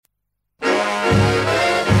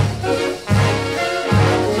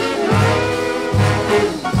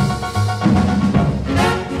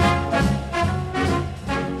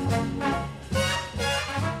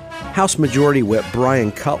House Majority Whip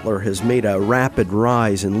Brian Cutler has made a rapid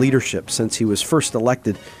rise in leadership since he was first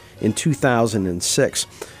elected in 2006.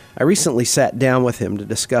 I recently sat down with him to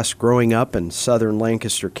discuss growing up in southern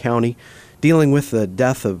Lancaster County, dealing with the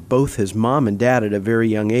death of both his mom and dad at a very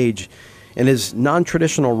young age, and his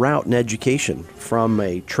non-traditional route in education from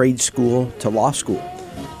a trade school to law school.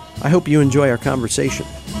 I hope you enjoy our conversation.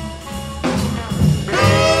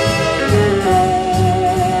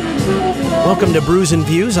 Welcome to Brews and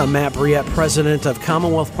Views. I'm Matt Briette, president of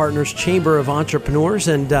Commonwealth Partners Chamber of Entrepreneurs,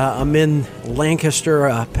 and I'm in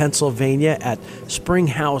Lancaster, Pennsylvania at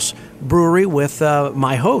Springhouse Brewery with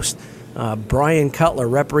my host, Brian Cutler,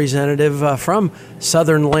 representative from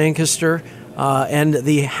Southern Lancaster and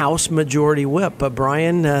the House Majority Whip.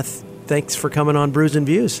 Brian, thanks for coming on Brews and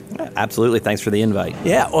Views. Absolutely. Thanks for the invite.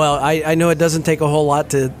 Yeah, well, I know it doesn't take a whole lot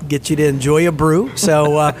to get you to enjoy a brew,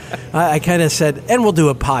 so I kind of said, and we'll do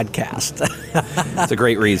a podcast. That's a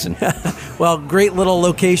great reason. Well, great little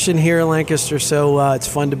location here in Lancaster, so it's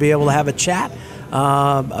fun to be able to have a chat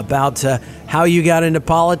about how you got into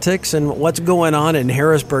politics and what's going on in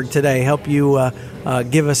Harrisburg today. Help you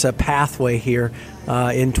give us a pathway here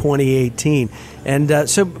in 2018. And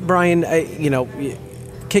so, Brian,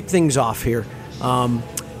 kick things off here.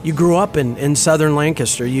 You grew up in southern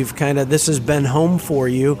Lancaster. You've this has been home for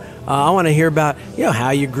you. I want to hear about how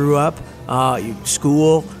you grew up,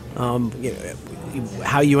 school,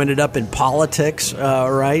 how you ended up in politics.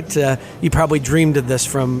 Right? You probably dreamed of this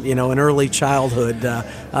from an early childhood.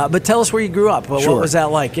 But tell us where you grew up. Sure. What was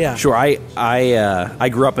that like? Yeah. Sure. I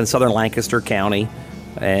grew up in southern Lancaster County,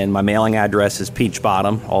 and my mailing address is Peach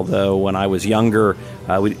Bottom. Although when I was younger,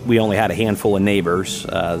 we only had a handful of neighbors.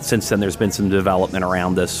 Since then, there's been some development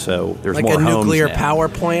around us, so there's like more homes. Like a nuclear now. Power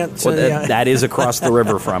plant? Well, that is across the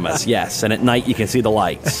river from us, yes. And at night, you can see the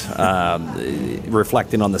lights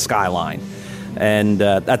reflecting on the skyline. And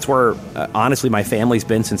that's where, honestly, my family's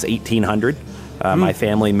been since 1800. My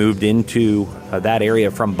family moved into that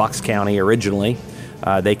area from Bucks County originally.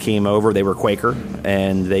 They came over, they were Quaker,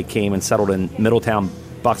 and they came and settled in Middletown,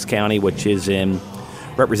 Bucks County, which is in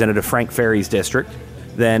Representative Frank Ferry's district.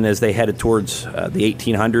 Then as they headed towards the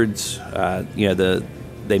 1800s,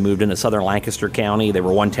 they moved into southern Lancaster County. They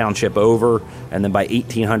were one township over, and then by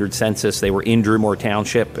 1800 census, they were in Drumore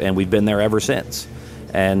Township, and we've been there ever since.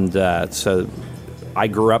 And so I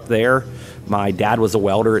grew up there. My dad was a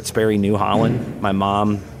welder at Sperry, New Holland. My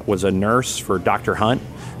mom was a nurse for Dr. Hunt,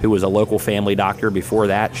 who was a local family doctor. Before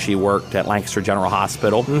that, she worked at Lancaster General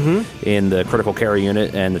Hospital in the critical care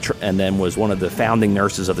unit, and then was one of the founding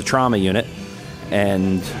nurses of the trauma unit.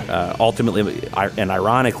 And ultimately, and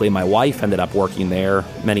ironically, my wife ended up working there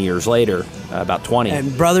many years later, about 20.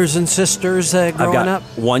 And brothers and sisters growing up? I've got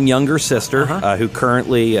one younger sister who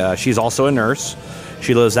currently, she's also a nurse.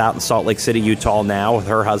 She lives out in Salt Lake City, Utah now with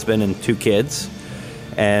her husband and 2 kids.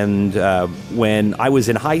 And when I was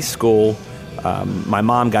in high school, my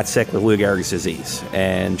mom got sick with Lou Gehrig's disease,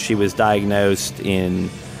 and she was diagnosed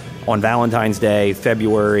on Valentine's Day,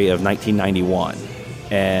 February of 1991.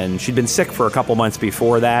 And she'd been sick for a couple months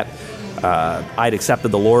before that. I'd accepted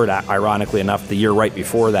the Lord, ironically enough, the year right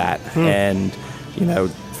before that. And,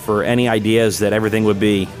 for any ideas that everything would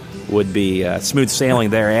be smooth sailing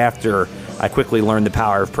thereafter, I quickly learned the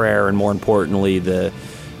power of prayer, and more importantly, the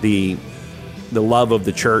love of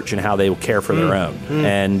the church and how they will care for their own.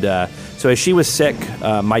 And so as she was sick,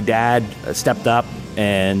 my dad stepped up,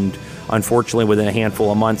 and unfortunately within a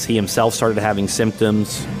handful of months, he himself started having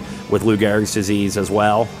symptoms with Lou Gehrig's disease as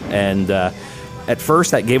well. And at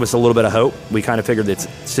first, that gave us a little bit of hope. We kind of figured it's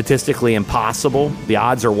statistically impossible. The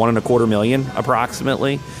odds are 1 in a quarter million,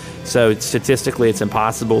 approximately. So statistically, it's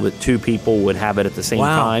impossible that 2 people would have it at the same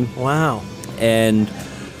time. Wow. And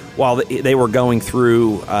while they were going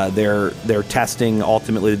through their testing,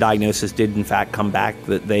 ultimately the diagnosis did in fact come back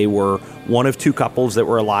that they were one of 2 couples that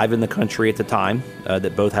were alive in the country at the time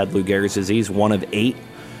that both had Lou Gehrig's disease, one of 8.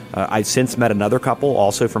 I've since met another couple,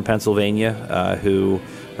 also from Pennsylvania, who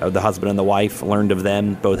the husband and the wife learned of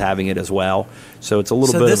them both having it as well. So it's a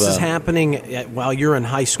little bit of So this is happening while you're in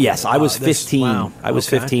high school? Yes, I was 15. Wow. I was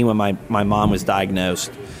 15 when my mom was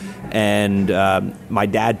diagnosed. And my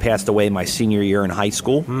dad passed away my senior year in high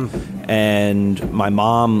school. And my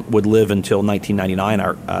mom would live until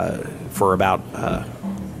 1999 for about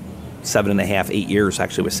 7.5, 8 years,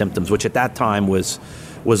 actually, with symptoms, which at that time was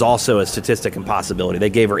also a statistic and possibility. They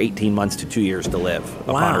gave her 18 months to 2 years to live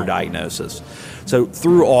upon her diagnosis. So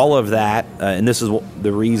through all of that, and this is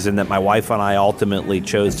the reason that my wife and I ultimately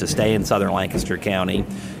chose to stay in southern Lancaster County,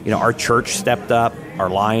 our church stepped up, our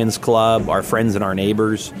Lions Club, our friends and our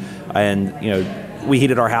neighbors, and, we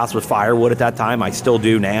heated our house with firewood at that time. I still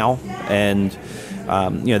do now. And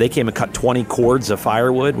They came and cut 20 cords of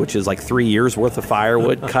firewood, which is like 3 years worth of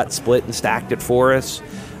firewood, cut, split, and stacked it for us.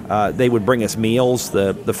 They would bring us meals,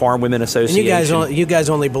 the Farm Women Association. And you guys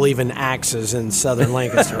only believe in axes in southern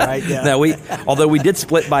Lancaster, right? Yeah. No, although we did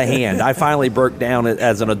split by hand. I finally broke down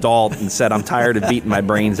as an adult and said I'm tired of beating my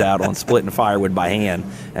brains out on splitting firewood by hand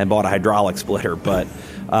and bought a hydraulic splitter. But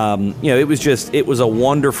it was a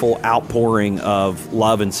wonderful outpouring of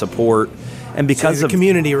love and support. And because the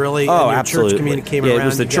community really, absolutely, church community came around. It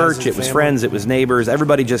was the church, it was friends, it was neighbors.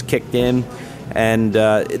 Everybody just kicked in. And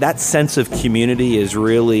that sense of community is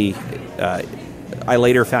really, I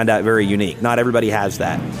later found out, very unique. Not everybody has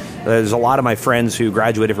that. There's a lot of my friends who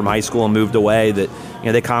graduated from high school and moved away that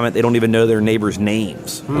they comment they don't even know their neighbors'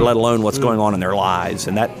 names, let alone what's going on in their lives.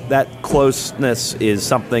 And that closeness is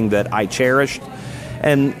something that I cherished.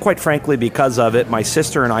 And quite frankly, because of it, my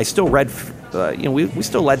sister and I still we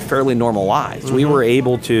still led fairly normal lives. Mm-hmm. We were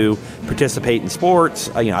able to participate in sports.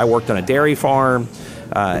 I worked on a dairy farm.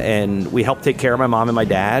 And we helped take care of my mom and my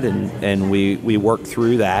dad, and we worked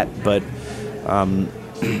through that. But,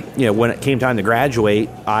 when it came time to graduate,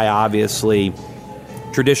 I obviously,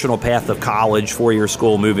 traditional path of college, 4-year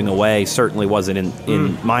school, moving away, certainly wasn't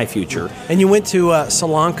in my future. And you went to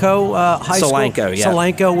Solanco High School? Solanco, yeah.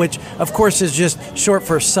 Solanco, which, of course, is just short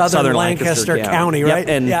for Southern Lancaster County, right? Yep.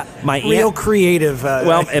 And my aunt, real creative.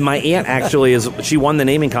 And my aunt actually she won the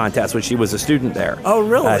naming contest when she was a student there. Oh,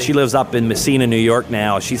 really? She lives up in Messina, New York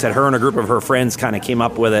now. She said her and a group of her friends kind of came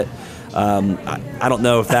up with it. I don't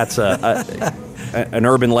know if that's an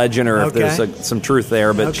urban legend or if there's some truth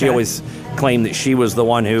there, but she always claimed that she was the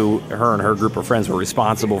one her and her group of friends were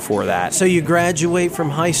responsible for that. So you graduate from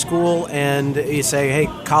high school and you say, hey,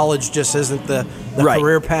 college just isn't the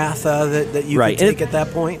career path that you can take at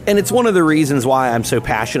that point? And it's one of the reasons why I'm so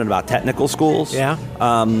passionate about technical schools. Yeah.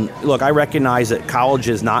 Look, I recognize that college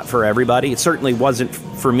is not for everybody. It certainly wasn't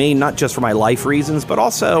for me, not just for my life reasons, but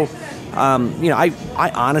also, I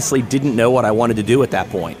honestly didn't know what I wanted to do at that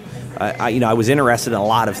point. I was interested in a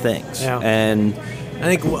lot of things. Yeah. And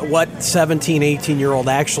I think what 17, 18-year-old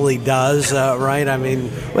actually does, right? I mean,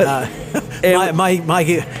 my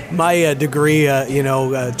degree,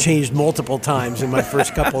 changed multiple times in my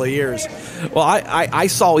first couple of years. Well, I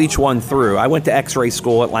saw each one through. I went to X-ray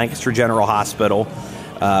school at Lancaster General Hospital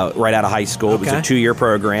right out of high school. It was a 2-year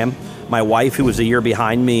program. My wife, who was a year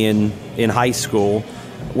behind me in high school,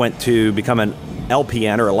 went to become an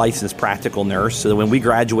LPN, or a licensed practical nurse. So when we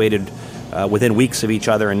graduated within weeks of each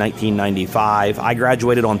other in 1995, I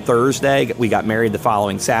graduated on Thursday. We got married the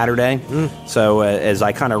following Saturday. So as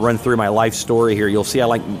I kind of run through my life story here, you'll see I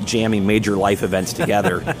like jamming major life events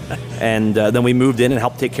together. And then we moved in and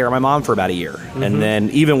helped take care of my mom for about a year. Mm-hmm. And then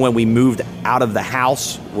even when we moved out of the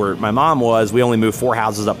house where my mom was, we only moved 4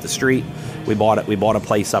 houses up the street. We bought a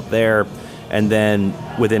place up there. And then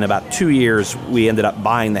within about 2 years, we ended up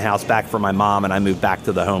buying the house back for my mom, and I moved back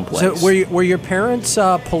to the home place. So were your parents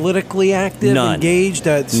politically active, engaged?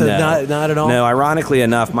 No. Not at all? No, ironically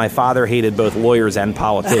enough, my father hated both lawyers and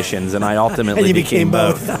politicians, and I ultimately and you became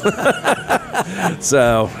both.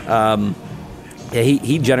 So,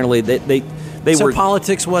 he generally, they so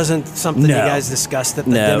politics wasn't something you guys discussed at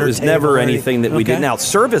the dinner table? No, it was never anything that we did. Now,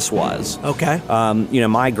 service was. Okay.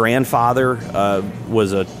 My grandfather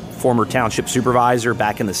was a former township supervisor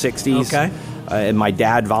back in the 60s. Okay. And my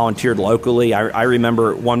dad volunteered locally. I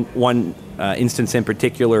remember one instance in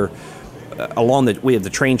particular, we have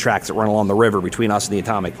the train tracks that run along the river between us and the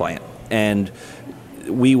atomic plant. And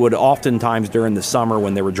we would oftentimes during the summer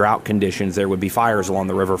when there were drought conditions, there would be fires along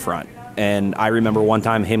the riverfront. And I remember one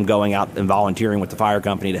time him going out and volunteering with the fire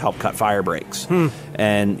company to help cut fire breaks.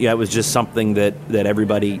 And it was just something that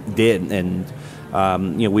everybody did. And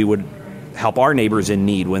we would help our neighbors in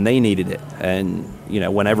need when they needed it. And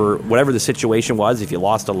whatever the situation was, if you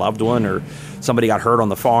lost a loved one or somebody got hurt on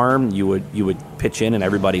the farm, you would pitch in and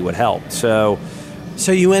everybody would help. So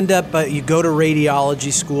you end up you go to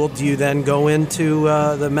radiology school. Do you then go into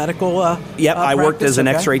the medical Yep, I worked as an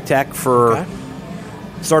X-ray tech for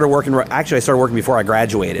started working before I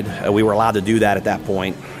graduated. We were allowed to do that at that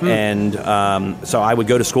point. And so I would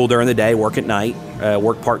go to school during the day, work at night,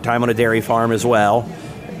 work part-time on a dairy farm as well.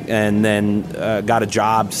 And then got a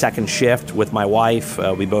job second shift with my wife.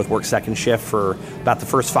 We both worked second shift for about the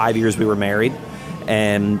first 5 years we were married.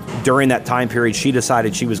 And during that time period, she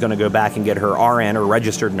decided she was going to go back and get her RN, or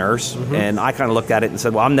registered nurse. And I kind of looked at it and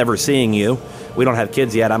said, well, I'm never seeing you. We don't have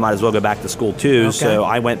kids yet. I might as well go back to school too. Okay. So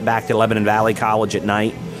I went back to Lebanon Valley College at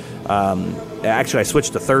night. Actually, I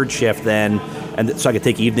switched to third shift then, and so I could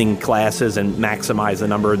take evening classes and maximize the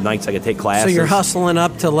number of nights I could take classes. So you're hustling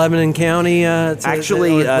up to Lebanon County?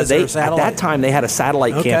 Actually, at that time, they had a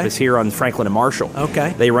satellite campus here on Franklin and Marshall.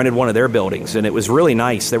 Okay. They rented one of their buildings, and it was really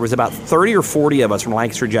nice. There was about 30 or 40 of us from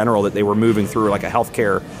Lancaster General that they were moving through like a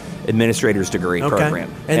healthcare administrator's degree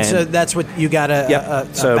program. And so that's what you got a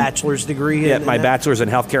bachelor's degree in? Yeah, my bachelor's in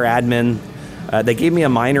healthcare admin. They gave me a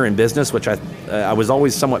minor in business, which I was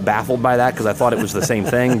always somewhat baffled by that because I thought it was the same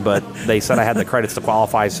thing, but they said I had the credits to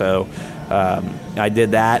qualify, so I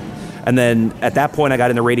did that. And then at that point, I got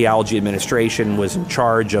into radiology administration, was in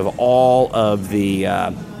charge of all of the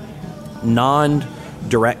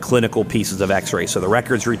non-direct clinical pieces of X-ray. So the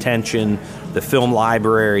records retention, the film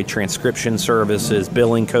library, transcription services,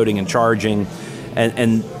 billing, coding, and charging.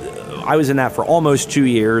 And I was in that for almost 2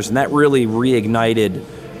 years, and that really reignited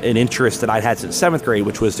an interest that I'd had since 7th grade,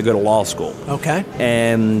 which was to go to law school. Okay.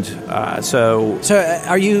 And so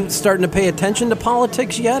are you starting to pay attention to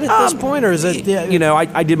politics yet at this point, or is it? You know,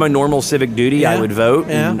 I did my normal civic duty. Yeah. I would vote,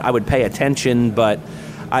 and I would pay attention, but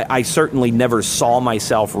I certainly never saw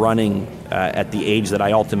myself running at the age that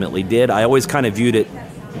I ultimately did. I always kind of viewed it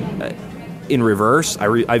in reverse.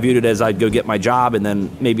 I viewed it as I'd go get my job, and then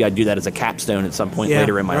maybe I'd do that as a capstone at some point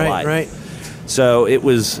later in my life. Right. So it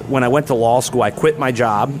was when I went to law school, I quit my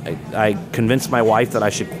job. I convinced my wife that I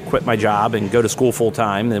should quit my job and go to school full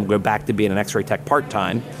time, and then go back to being an X-ray tech part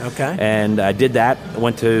time. Okay. And I did that. I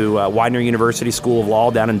went to Widener University School of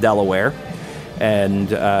Law down in Delaware, and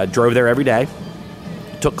drove there every day.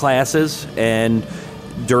 Took classes, and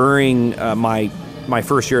during my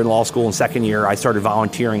first year in law school and second year, I started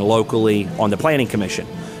volunteering locally on the planning commission.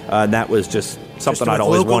 And that was just something I'd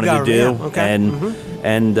always wanted to do. Yeah. Okay.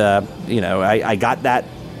 And you know, I got that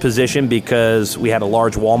position because we had a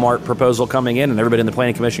large Walmart proposal coming in, and everybody in the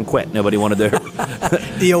planning commission quit. Nobody wanted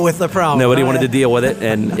to deal with the problem. Nobody wanted to deal with it,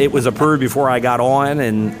 and it was approved before I got on.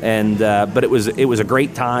 But it was a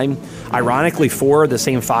great time. Ironically, 4 of the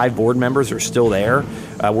same 5 board members are still there.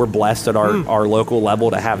 We're blessed at our local level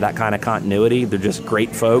to have that kind of continuity. They're just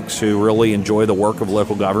great folks who really enjoy the work of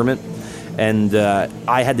local government. And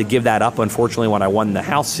I had to give that up, unfortunately, when I won the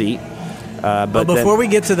House seat. But before we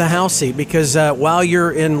get to the House seat, because while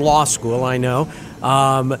you're in law school, I know,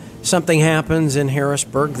 something happens in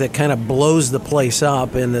Harrisburg that kind of blows the place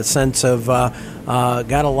up in the sense of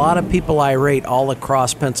got a lot of people irate all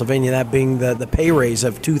across Pennsylvania, that being the pay raise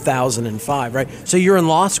of 2005, right? So you're in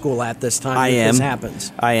law school at this time this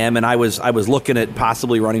happens. I am, and I was looking at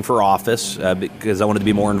possibly running for office because I wanted to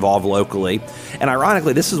be more involved locally. And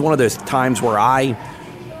ironically, this is one of those times where I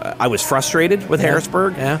was frustrated with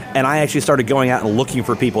Harrisburg, and I actually started going out and looking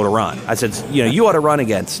for people to run. I said, you ought to run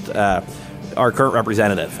against our current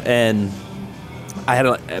representative. And I had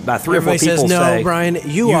about 3 or 4 people says, no, say, Brian,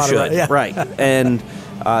 you ought should. To run. Right. And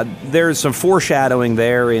there's some foreshadowing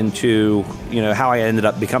there into how I ended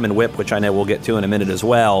up becoming whip, which I know we'll get to in a minute as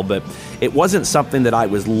well. But it wasn't something that I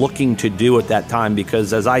was looking to do at that time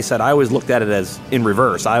because, as I said, I always looked at it as in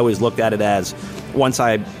reverse. I always looked at it as once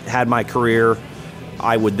I had my career,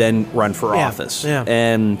 I would then run for office. Yeah.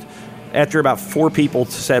 And after about 4 people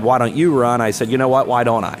said, why don't you run? I said, you know what, why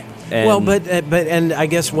don't I? And and I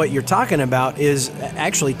guess what you're talking about is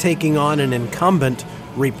actually taking on an incumbent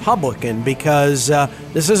Republican because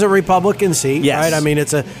this is a Republican seat, right? I mean,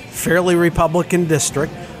 it's a fairly Republican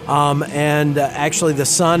district. And actually the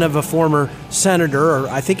son of a former senator, or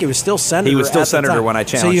I think he was still senator. He was still senator when I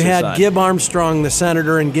challenged So you had his son. Gib Armstrong, the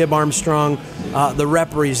senator, and Gib Armstrong, the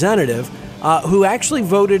representative, who actually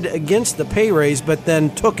voted against the pay raise but then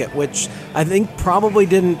took it, which I think probably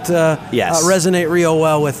didn't resonate real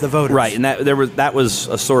well with the voters. Right, and that was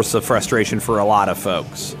a source of frustration for a lot of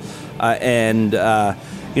folks. I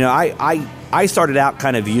started out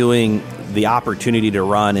kind of viewing the opportunity to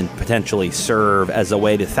run and potentially serve as a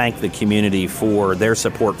way to thank the community for their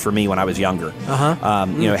support for me when I was younger.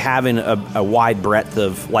 Having a wide breadth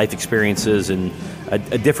of life experiences and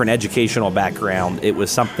a different educational background, it was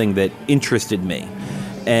something that interested me.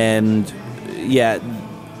 And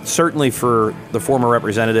certainly for the former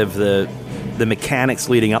representative, the mechanics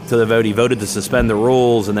leading up to the vote, he voted to suspend the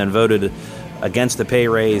rules and then voted against the pay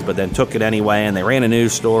raise, but then took it anyway, and they ran a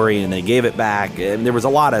news story and they gave it back. And there was a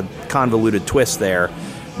lot of convoluted twists there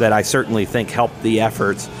that I certainly think helped the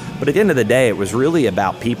efforts. But at the end of the day, it was really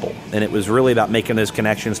about people, and it was really about making those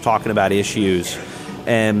connections, talking about issues.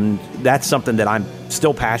 And that's something that I'm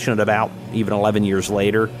still passionate about, even 11 years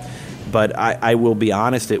later. But I will be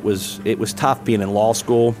honest, it was tough being in law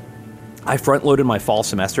school. I front-loaded my fall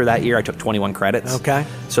semester that year. I took 21 credits, okay,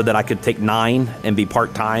 so that I could take 9 and be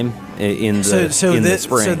part-time in the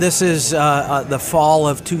spring. So this is the fall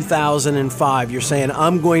of 2005. You're saying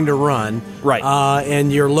I'm going to run, right?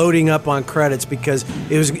 And you're loading up on credits because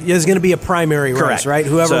it was going to be a primary race, right?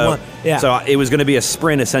 Whoever won, yeah. So it was going to be a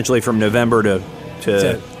sprint essentially from November to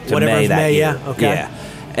May that year. Yeah, okay. Yeah.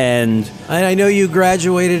 And I know you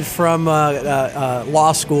graduated from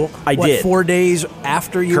law school. I did 4 days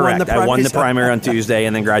after you won the primary. I won the primary on Tuesday,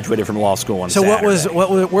 and then graduated from law school on Saturday. So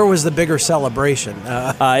where was the bigger celebration?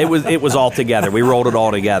 It was all together. We rolled it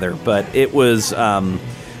all together, but it was.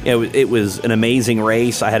 It was an amazing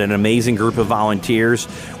race. I had an amazing group of volunteers.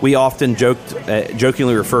 We often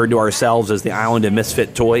jokingly referred to ourselves as the Island of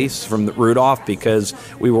Misfit Toys from Rudolph because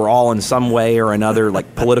we were all in some way or another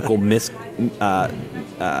like political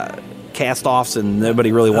cast-offs, and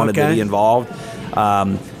nobody really wanted to be involved.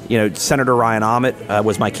 Senator Ryan Ahmet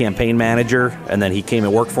was my campaign manager, and then he came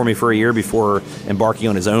and worked for me for a year before embarking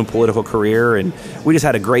on his own political career. And we just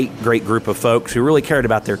had a great group of folks who really cared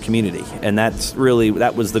about their community, and that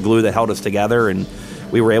was the glue that held us together. And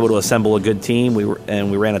we were able to assemble a good team. We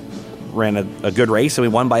ran a good race, and we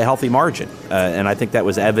won by a healthy margin. And I think that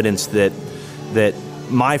was evidence that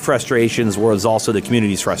my frustrations was also the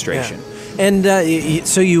community's frustration. Yeah. And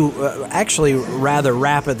so you actually rather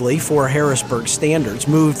rapidly, for Harrisburg standards,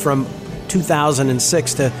 moved from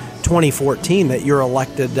 2006 to 2014 that you're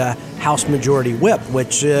elected House Majority Whip,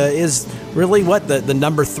 which is really the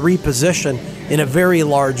number 3 position in a very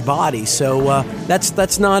large body. So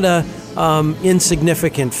that's not a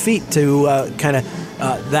insignificant feat to kind of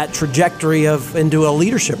that trajectory into a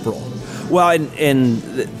leadership role. Well, and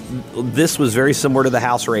this was very similar to the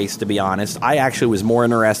House race, to be honest. I actually was more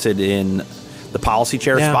interested in the policy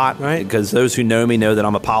chair spot, right? Because those who know me know that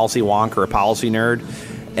I'm a policy wonk or a policy nerd.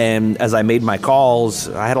 And as I made my calls,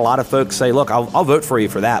 I had a lot of folks say, look, I'll vote for you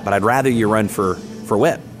for that, but I'd rather you run for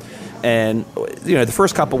whip. And, the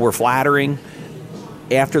first couple were flattering.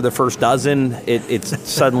 After the first dozen, it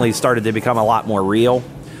suddenly started to become a lot more real.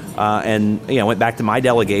 And went back to my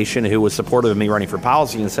delegation who was supportive of me running for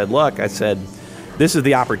policy and said, look, I said, this is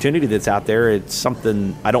the opportunity that's out there. It's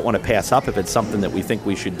something I don't want to pass up if it's something that we think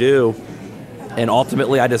we should do. And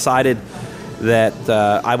ultimately I decided that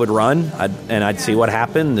I would run and I'd see what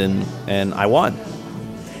happened, and I won.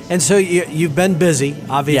 And so you've been busy,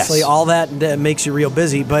 obviously. Yes. All that makes you real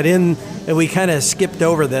busy. But we kind of skipped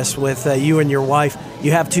over this with you and your wife.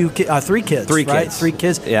 You have 3 kids, Three right? kids. 3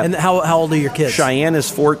 kids. Yep. And how old are your kids? Cheyenne is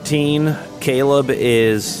 14, Caleb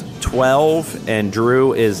is 12, and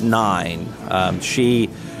Drew is 9.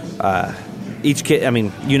 Each kid,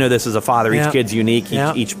 this as a father, each kid's unique.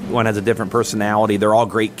 Each one has a different personality. They're all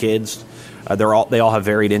great kids. They all have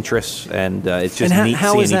varied interests, and it's just neat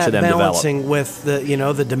seeing each of them develop. How is that balancing with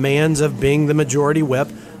the demands of being the majority whip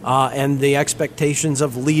and the expectations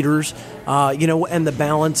of leaders, and the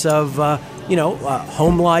balance of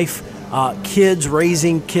home life, kids,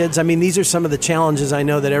 raising kids? I mean, these are some of the challenges I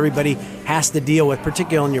know that everybody has to deal with,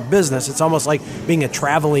 particularly in your business. It's almost like being a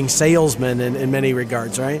traveling salesman in many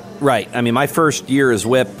regards, right? Right. I mean, my first year as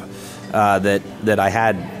whip that I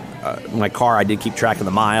had my car, I did keep track of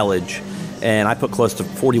the mileage. And I put close to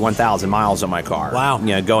 41,000 miles on my car. Wow.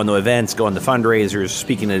 Going to events, going to fundraisers,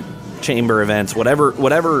 speaking at chamber events,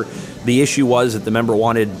 whatever the issue was that the member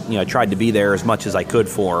wanted, I tried to be there as much as I could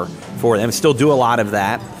for them. Still do a lot of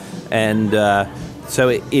that. And so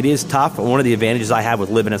it is tough. One of the advantages I have with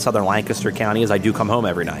living in southern Lancaster County is I do come home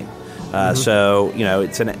every night. So,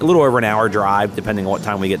 it's a little over an hour drive, depending on what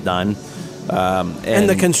time we get done. And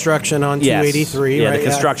the construction on 283, yes. right? The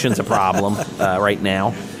construction's a problem right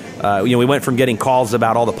now. We went from getting calls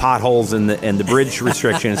about all the potholes and the bridge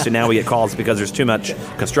restrictions to now we get calls because there's too much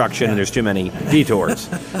construction and there's too many detours.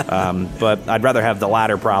 But I'd rather have the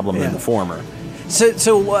latter problem than the former. So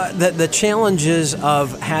the challenges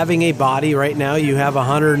of having a body right now, you have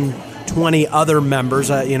 120 other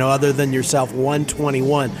members, other than yourself,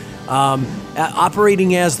 121,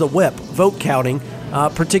 operating as the whip, vote counting,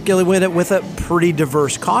 particularly with a pretty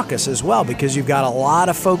diverse caucus as well, because you've got a lot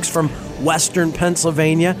of folks from Western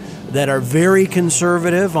Pennsylvania that are very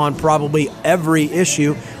conservative on probably every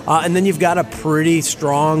issue. And then you've got a pretty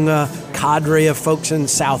strong cadre of folks in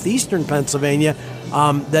southeastern Pennsylvania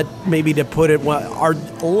that, maybe to put it, are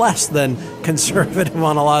less than conservative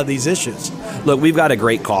on a lot of these issues. Look, we've got a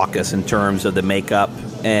great caucus in terms of the makeup,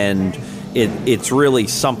 and it's really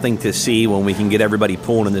something to see when we can get everybody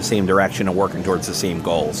pulling in the same direction and working towards the same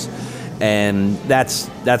goals. And that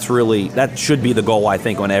should be the goal, I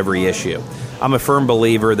think, on every issue. I'm a firm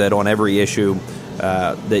believer that on every issue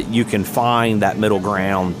that you can find that middle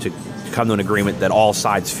ground to come to an agreement that all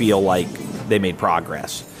sides feel like they made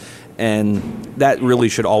progress. And that really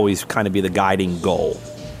should always kind of be the guiding goal.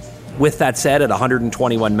 With that said, at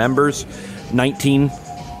 121 members, 19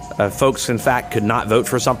 folks, in fact, could not vote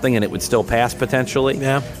for something and it would still pass potentially.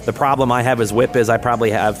 Yeah. The problem I have as whip is I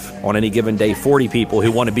probably have, on any given day, 40 people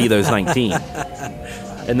who want to be those 19.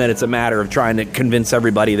 And then it's a matter of trying to convince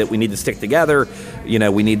everybody that we need to stick together.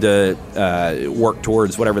 We need to work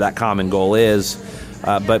towards whatever that common goal is.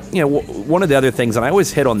 But one of the other things, and I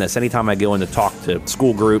always hit on this anytime I go in to talk to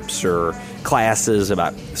school groups or classes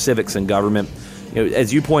about civics and government,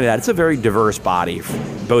 as you pointed out, it's a very diverse body,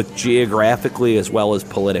 both geographically as well as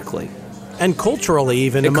politically. And culturally,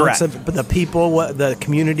 even amongst the people, the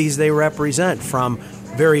communities they represent, from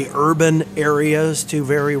very urban areas to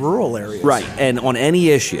very rural areas. Right. And on any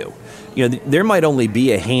issue, there might only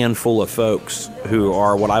be a handful of folks who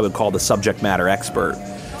are what I would call the subject matter expert.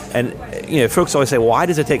 And folks always say, well, why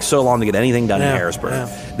does it take so long to get anything done in Harrisburg?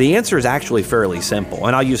 Yeah. The answer is actually fairly simple.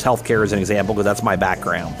 And I'll use healthcare as an example because that's my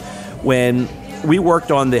background. When we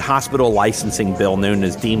worked on the hospital licensing bill known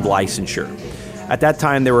as deemed licensure, at that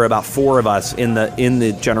time there were about 4 of us in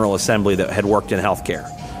the General Assembly that had worked in healthcare.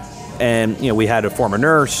 And, we had a former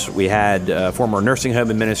nurse, we had a former nursing home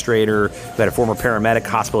administrator, we had a former paramedic,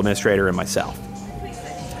 hospital administrator, and myself.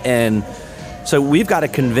 And so we've got to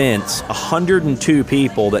convince 102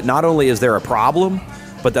 people that not only is there a problem,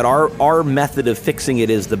 but that our method of fixing it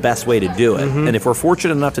is the best way to do it. Mm-hmm. And if we're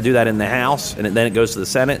fortunate enough to do that in the House, and then it goes to the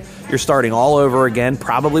Senate, you're starting all over again,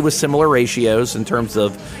 probably with similar ratios in terms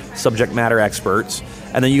of subject matter experts.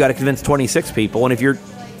 And then you got to convince 26 people. And if you're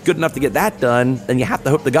good enough to get that done, then you have to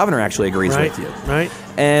hope the governor actually agrees with you. Right.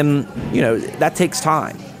 And, that takes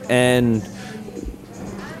time. And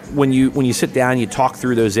when you sit down, you talk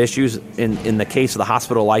through those issues. In the case of the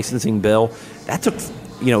hospital licensing bill, that took,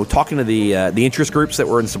 talking to the interest groups that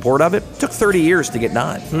were in support of it, took 30 years to get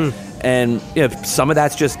done. And some of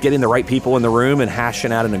that's just getting the right people in the room and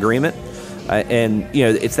hashing out an agreement. And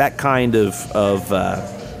it's that kind of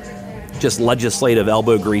just legislative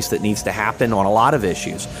elbow grease that needs to happen on a lot of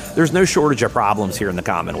issues. There's no shortage of problems here in the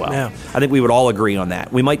Commonwealth. Yeah. I think we would all agree on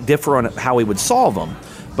that. We might differ on how we would solve them,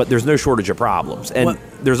 but there's no shortage of problems. And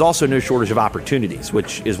there's also no shortage of opportunities,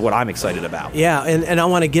 which is what I'm excited about. Yeah, and I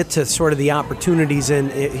want to get to sort of the opportunities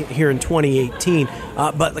here in 2018,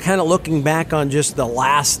 but kind of looking back on just the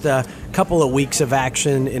last couple of weeks of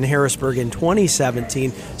action in Harrisburg in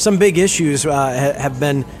 2017, some big issues have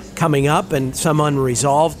been coming up and some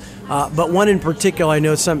unresolved. But one in particular, I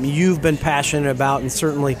know something you've been passionate about, and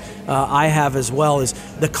certainly I have as well, is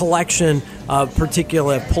the collection of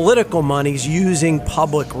particular political monies using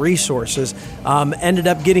public resources. Ended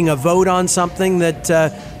up getting a vote on something that,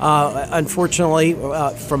 unfortunately,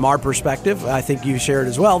 from our perspective, I think you shared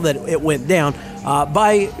as well, that it went down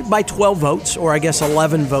by 12 votes, or I guess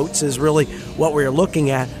 11 votes is really what we're looking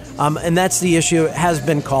at. And that's the issue. It has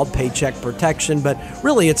been called paycheck protection, but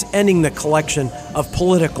really it's ending the collection of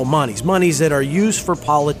political monies that are used for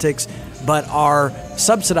politics but are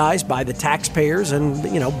subsidized by the taxpayers and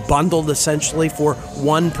bundled essentially for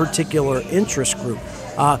one particular interest group.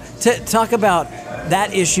 Talk about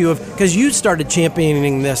that issue because you started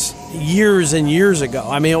championing this years and years ago.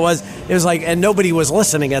 I mean, it was like, and nobody was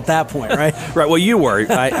listening at that point, right? Right. Well, you were.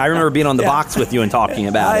 I remember being on the box with you and talking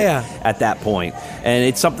about it at that point. And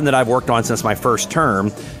it's something that I've worked on since my first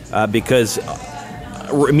term because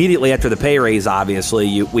immediately after the pay raise,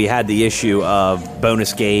 obviously, we had the issue of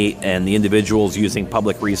Bonusgate and the individuals using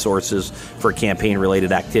public resources for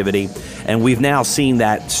campaign-related activity. And we've now seen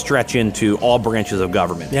that stretch into all branches of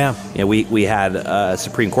government. Yeah. We had a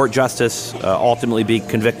Supreme Court justice ultimately be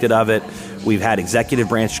convicted of it. We've had executive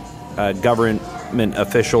branch government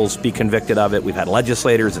officials be convicted of it. We've had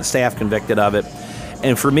legislators and staff convicted of it.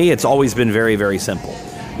 And for me, it's always been very, very simple.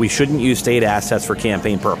 We shouldn't use state assets for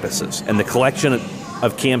campaign purposes. And the collection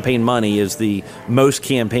of campaign money is the most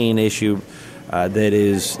campaign issue that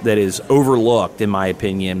is overlooked, in my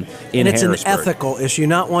opinion, in Harrisburg. And it's an ethical issue,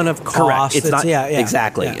 not one of cost. Correct. It's not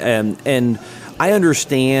exactly. Yeah. And I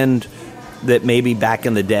understand that maybe back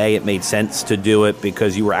in the day it made sense to do it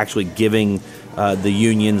because you were actually giving the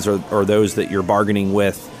unions or those that you're bargaining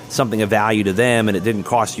with something of value to them, and it didn't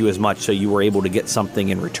cost you as much, so you were able to get something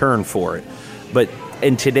in return for it. But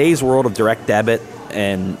in today's world of direct debit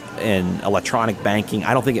and electronic banking,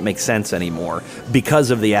 I don't think it makes sense anymore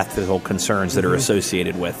because of the ethical concerns that are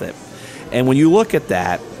associated with it. And when you look at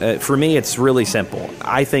that, for me, it's really simple.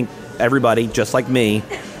 I think everybody, just like me,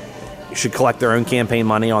 should collect their own campaign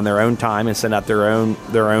money on their own time and send out their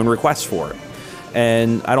own requests for it.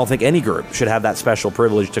 And I don't think any group should have that special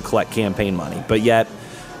privilege to collect campaign money. But yet,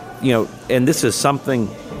 and this is something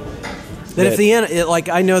That if like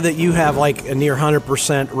I know that you have like a near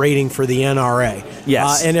 100% rating for the NRA.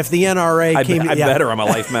 Yes. And if the NRA I better, I'm a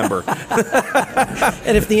life member.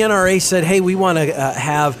 And if the NRA said, hey, we want to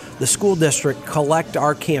have the school district collect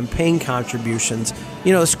our campaign contributions,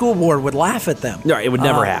 the school board would laugh at them. No, it would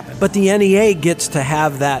never happen. But the NEA gets to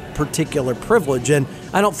have that particular privilege, and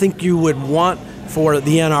I don't think you would want for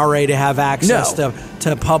the NRA to have access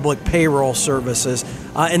to public payroll services.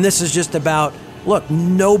 And this is just about, look,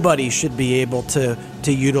 nobody should be able to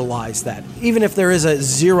utilize that, even if there is a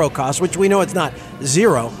zero cost, which we know it's not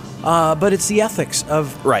zero, but it's the ethics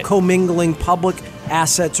of commingling public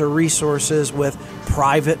assets or resources with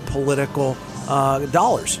private political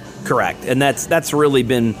dollars. Correct. And that's really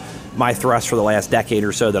been my thrust for the last decade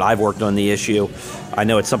or so that I've worked on the issue. I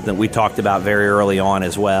know it's something that we talked about very early on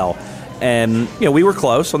as well. And, we were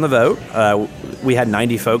close on the vote. We had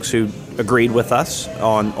 90 folks who agreed with us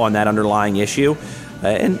on that underlying issue.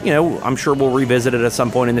 And, I'm sure we'll revisit it at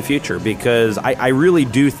some point in the future, because I really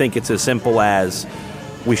do think it's as simple as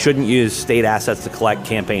we shouldn't use state assets to collect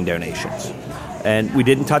campaign donations. And we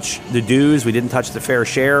didn't touch the dues. We didn't touch the fair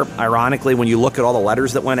share. Ironically, when you look at all the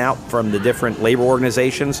letters that went out from the different labor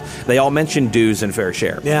organizations, they all mentioned dues and fair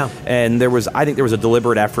share. Yeah. And I think there was a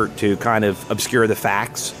deliberate effort to kind of obscure the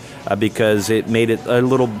facts because it made it a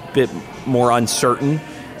little bit more uncertain.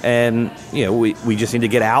 And, we just need to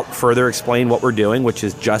get out, further explain what we're doing, which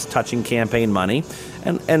is just touching campaign money.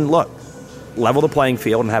 And look, level the playing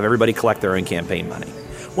field and have everybody collect their own campaign money.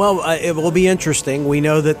 Well, it will be interesting. We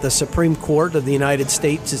know that the Supreme Court of the United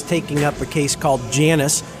States is taking up a case called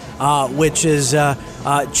Janus, which is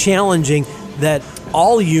challenging that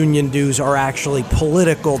all union dues are actually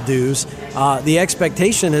political dues. The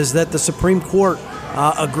expectation is that the Supreme Court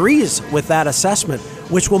agrees with that assessment,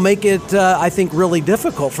 which will make it, I think, really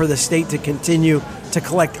difficult for the state to continue to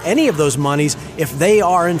collect any of those monies if they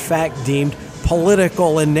are, in fact, deemed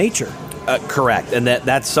political in nature. Correct. And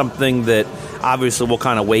that's something that obviously we'll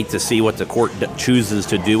kind of wait to see what the court chooses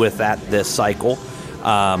to do with that this cycle.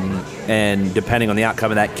 And depending on the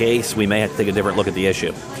outcome of that case, we may have to take a different look at the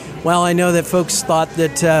issue. Well, I know that folks thought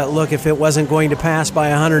that, look, if it wasn't going to pass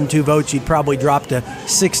by 102 votes, you'd probably drop to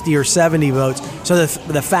 60 or 70 votes. So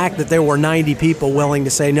the fact that there were 90 people willing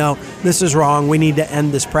to say, no, this is wrong, we need to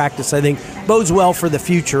end this practice, I think bodes well for the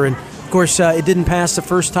future. And, of course, it didn't pass the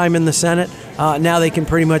first time in the Senate. Now they can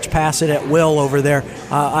pretty much pass it at will over there.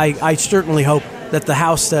 I certainly hope that the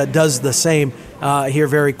House does the same here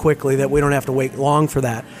very quickly, that we don't have to wait long for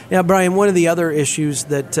that. Now, Brian, one of the other issues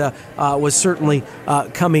that was certainly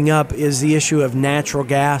coming up is the issue of natural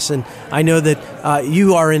gas. And I know that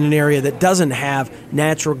you are in an area that doesn't have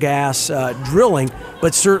natural gas drilling,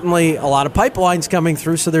 but certainly a lot of pipelines coming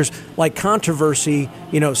through. So there's like controversy,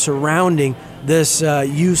 surrounding this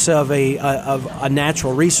use of a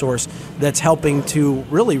natural resource that's helping to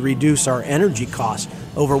really reduce our energy costs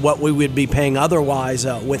over what we would be paying otherwise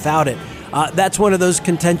without it. That's one of those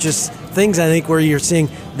contentious things, I think, where you're seeing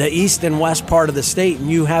the east and west part of the state, and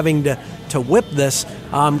you having to whip this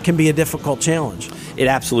can be a difficult challenge. It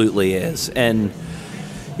absolutely is. And,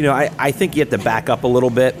 I think you have to back up a little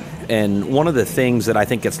bit. And one of the things that I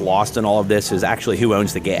think gets lost in all of this is actually who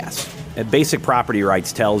owns the gas. Basic property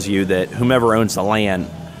rights tells you that whomever owns the land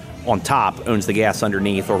on top owns the gas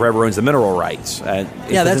underneath, or whoever owns the mineral rights.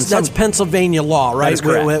 That's Pennsylvania law, right? That is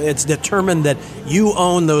correct. It's determined that you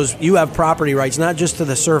own those, you have property rights, not just to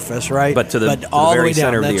the surface, right? But all the very way down.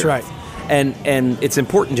 center of the That's earth. Right. And it's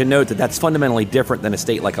important to note that that's fundamentally different than a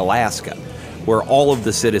state like Alaska, where all of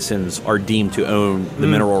the citizens are deemed to own the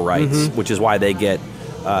mineral rights, which is why they get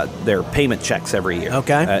their payment checks every year.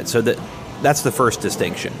 Okay. So that's the first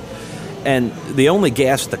distinction. And the only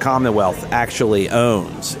gas the Commonwealth actually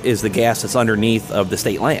owns is the gas that's underneath of the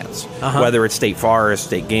state lands, whether it's state forests,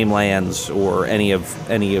 state game lands, or any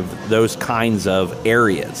of those kinds of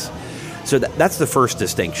areas. So that's the first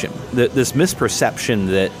distinction. This misperception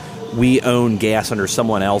that we own gas under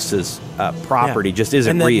someone else's property just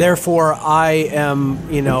isn't and real. Therefore, I am,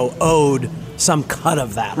 owed some cut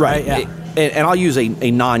of that, right? Yeah. And I'll use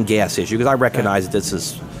a non-gas issue because I recognize that this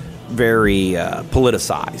is very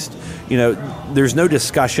politicized. There's no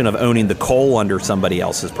discussion of owning the coal under somebody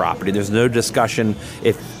else's property. There's no discussion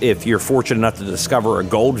if you're fortunate enough to discover a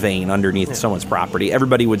gold vein underneath someone's property.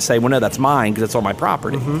 Everybody would say, well, no, that's mine because it's on my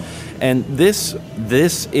property. And this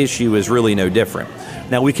issue is really no different.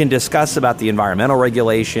 Now, we can discuss about the environmental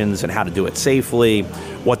regulations and how to do it safely.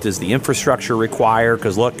 What does the infrastructure require?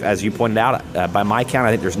 Because, look, as you pointed out, by my count, I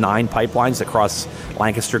think there's 9 pipelines that cross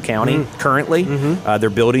Lancaster County currently. They're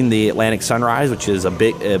building the Atlantic Sunrise, which is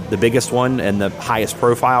the biggest one and the highest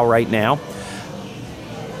profile right now.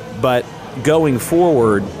 But going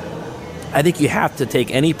forward, I think you have to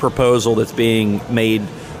take any proposal that's being made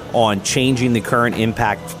on changing the current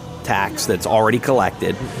impact tax that's already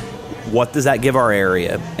collected. What does that give our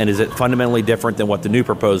area, and is it fundamentally different than what the new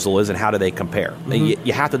proposal is, and how do they compare?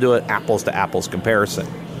 You have to do an apples-to-apples comparison.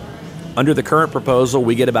 Under the current proposal,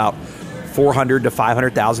 we get about $400,000 to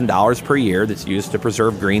 $500,000 per year that's used to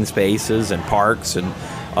preserve green spaces and parks and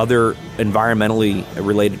other environmentally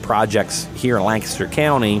related projects here in Lancaster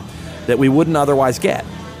County that we wouldn't otherwise get.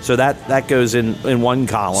 So that goes in one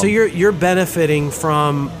column. So you're benefiting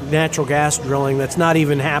from natural gas drilling that's not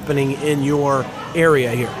even happening in your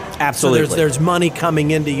area here. Absolutely. So there's money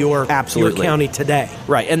coming into your county today.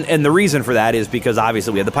 Right, and the reason for that is because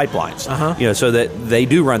obviously we have the pipelines, so that they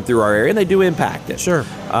do run through our area and they do impact it. Sure.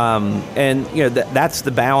 And that's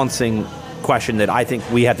the balancing question that I think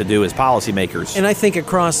we have to do as policymakers. And I think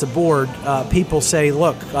across the board, people say,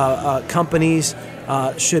 look, companies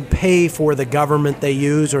should pay for the government they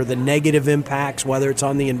use or the negative impacts, whether it's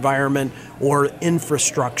on the environment or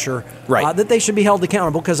infrastructure, right. That they should be held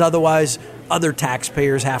accountable, because otherwise other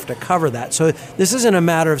taxpayers have to cover that. So this isn't a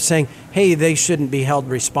matter of saying, hey, they shouldn't be held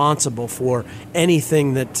responsible for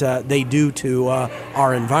anything that they do to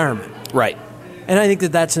our environment. Right. And I think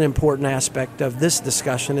that that's an important aspect of this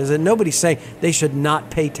discussion, is that nobody's saying they should not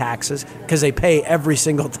pay taxes, because they pay every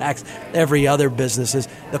single tax every other business is.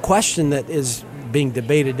 The question that is being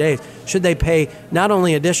debated today is, should they pay not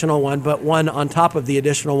only additional one, but one on top of the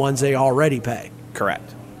additional ones they already pay?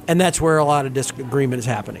 Correct. And that's where a lot of disagreement is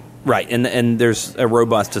happening. Right, and there's a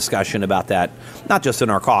robust discussion about that, not just in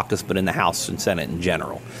our caucus, but in the House and Senate in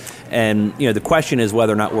general. And the question is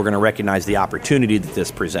whether or not we're going to recognize the opportunity that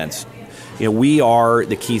this presents. We are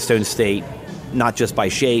the Keystone State, not just by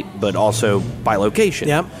shape, but also by location.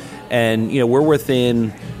 Yep. And we're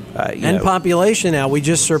within. And population now. We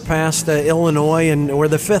just surpassed Illinois, and we're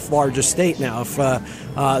the 5th largest state now,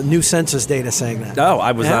 if new census data saying that. Oh,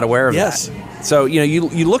 I was not aware of that. So,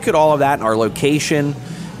 you look at all of that in our location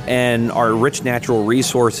and our rich natural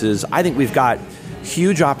resources. I think we've got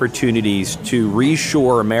huge opportunities to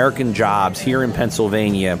reshore American jobs here in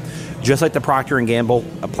Pennsylvania, just like the Procter & Gamble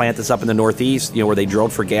plant that's up in the Northeast, where they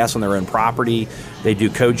drilled for gas on their own property. They do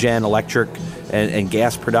cogen electric and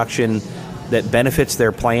gas production that benefits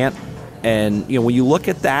their plant. And when you look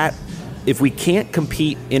at that, if we can't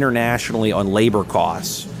compete internationally on labor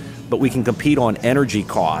costs, but we can compete on energy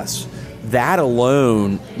costs, that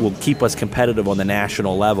alone will keep us competitive on the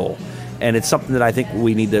national level. And it's something that I think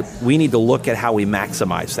we need to look at how we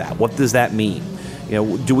maximize that. What does that mean?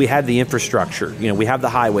 Do we have the infrastructure? We have the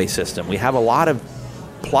highway system. We have a lot of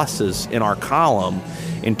pluses in our column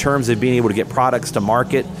in terms of being able to get products to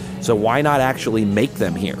market. So why not actually make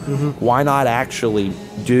them here? Mm-hmm. Why not actually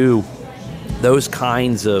do those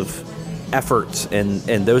kinds of efforts and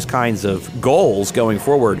those kinds of goals going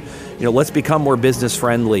forward? Let's become more business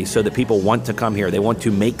friendly so that people want to come here. They want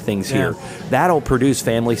to make things here. That'll produce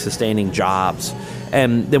family sustaining jobs.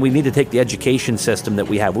 And then we need to take the education system that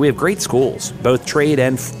we have. We have great schools, both trade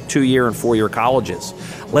and 2-year and 4-year colleges.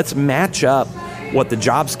 Let's match up what the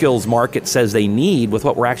job skills market says they need with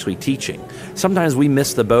what we're actually teaching. Sometimes we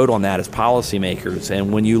miss the boat on that as policymakers.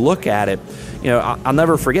 And when you look at it, I'll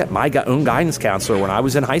never forget my own guidance counselor when I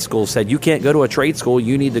was in high school said, you can't go to a trade school,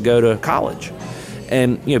 you need to go to college.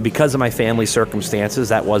 And because of my family circumstances,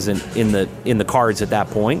 that wasn't in the cards at that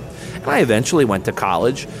point. And I eventually went to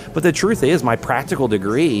college. But the truth is, my practical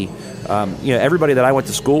degree, everybody that I went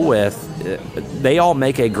to school with, they all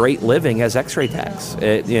make a great living as X-ray techs,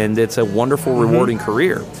 and it's a wonderful, rewarding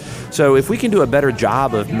career. So if we can do a better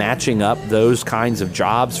job of matching up those kinds of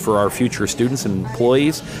jobs for our future students and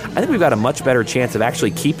employees, I think we've got a much better chance of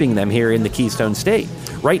actually keeping them here in the Keystone State.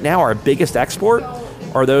 Right now, our biggest export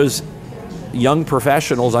are those young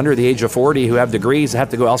professionals under the age of 40 who have degrees that have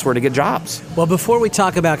to go elsewhere to get jobs. Well, before we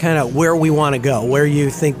talk about kind of where we want to go, where you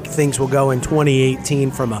think things will go in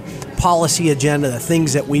 2018 from a policy agenda, the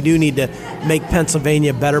things that we do need to make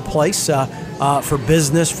Pennsylvania a better place for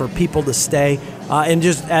business, for people to stay. And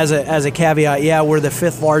just as a caveat, we're the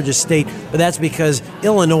 5th largest state, but that's because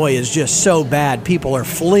Illinois is just so bad. People are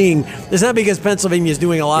fleeing. It's not because Pennsylvania is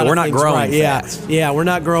doing a lot of things right. We're not growing fast. Yeah, we're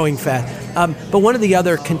not growing fast. But one of the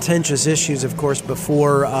other contentious issues, of course,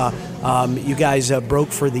 before you guys broke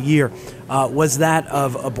for the year, was that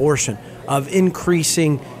of abortion, of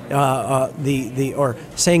increasing or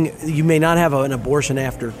saying you may not have an abortion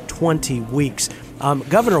after 20 weeks.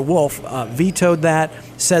 Governor Wolf vetoed that,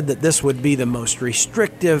 said that this would be the most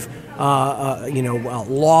restrictive,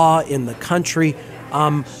 law in the country.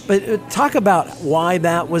 But talk about why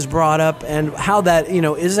that was brought up and how that,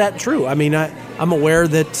 is that true? I mean, I'm aware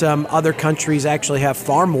that other countries actually have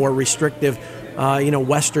far more restrictive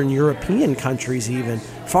Western European countries even,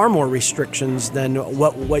 far more restrictions than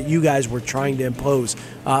what you guys were trying to impose.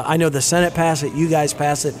 I know the Senate passed it, you guys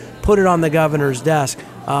passed it, put it on the governor's desk.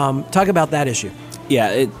 Talk about that issue.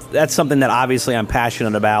 Yeah, that's something that obviously I'm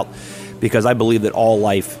passionate about because I believe that all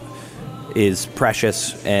life is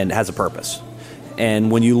precious and has a purpose.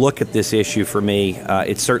 And when you look at this issue for me,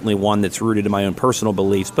 it's certainly one that's rooted in my own personal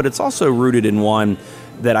beliefs, but it's also rooted in one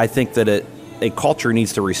that I think that a culture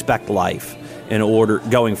needs to respect life in order,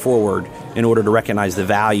 going forward, in order to recognize the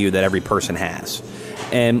value that every person has.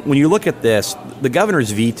 And when you look at this, the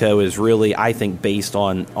governor's veto is really, I think, based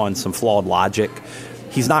on some flawed logic.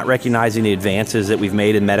 He's not recognizing the advances that we've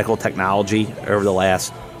made in medical technology over the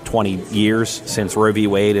last 20 years since Roe v.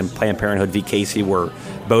 Wade and Planned Parenthood v. Casey were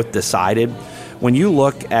both decided. When you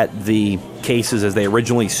look at the cases as they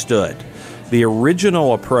originally stood, the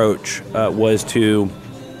original approach was to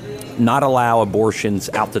not allow abortions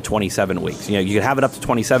out to 27 weeks. You could have it up to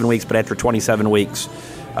 27 weeks, but after 27 weeks,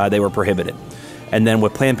 they were prohibited. And then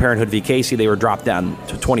with Planned Parenthood v. Casey, they were dropped down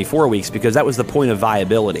to 24 weeks because that was the point of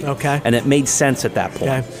viability. Okay. And it made sense at that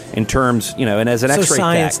point in terms, and as an X-ray So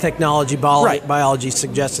science, tech, technology, biology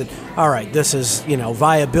suggested, all right, this is,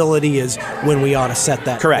 viability is when we ought to set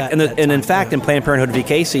that. Correct. And in fact, in Planned Parenthood v.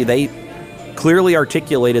 Casey, they clearly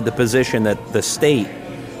articulated the position that the state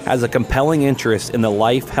has a compelling interest in the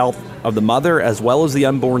life, health of the mother as well as the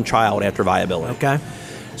unborn child after viability. Okay.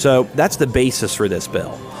 So that's the basis for this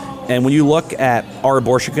bill. And when you look at our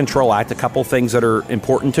Abortion Control Act, a couple things that are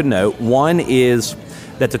important to note. One is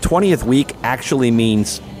that the 20th week actually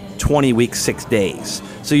means 20 weeks, 6 days.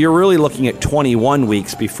 So you're really looking at 21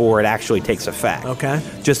 weeks before it actually takes effect. Okay.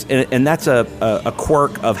 And that's a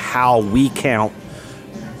quirk of how we count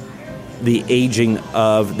the aging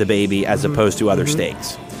of the baby as opposed to other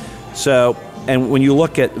states. So, and when you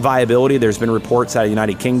look at viability, there's been reports out of the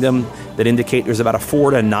United Kingdom that indicate there's about a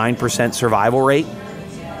 4 to 9% survival rate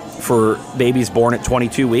for babies born at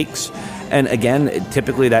 22 weeks. And again,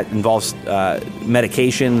 typically that involves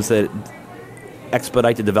medications that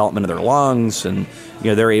expedite the development of their lungs, and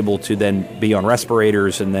they're able to then be on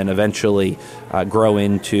respirators and then eventually grow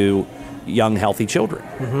into young, healthy children.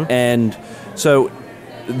 And so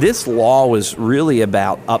this law was really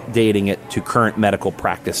about updating it to current medical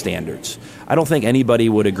practice standards. I don't think anybody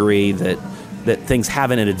would agree that things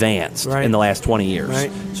haven't advanced in the last 20 years.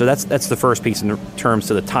 Right. So that's the first piece in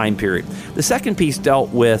terms of the time period. The second piece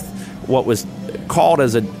dealt with what was called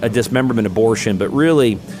as a dismemberment abortion, but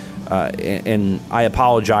really, and I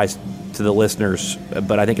apologize to the listeners,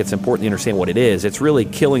 but I think it's important to understand what it is. It's really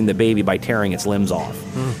killing the baby by tearing its limbs off.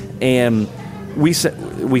 And we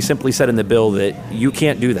simply said in the bill that you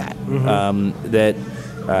can't do that, that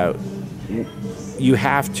you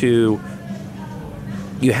have to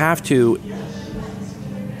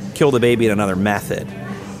kill the baby in another method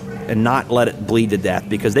and not let it bleed to death,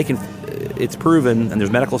 because it's proven, and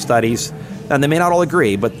there's medical studies, and they may not all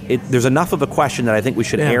agree, but there's enough of a question that I think we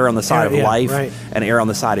should err on the side of life and err on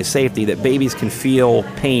the side of safety, that babies can feel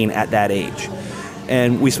pain at that age.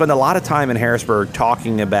 And we spend a lot of time in Harrisburg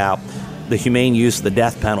talking about the humane use of the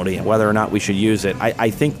death penalty and whether or not we should use it.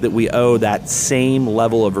 I think that we owe that same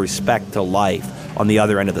level of respect to life on the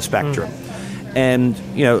other end of the spectrum. And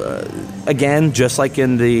again, just like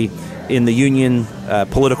in the union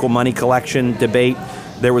political money collection debate,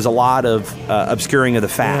 there was a lot of obscuring of the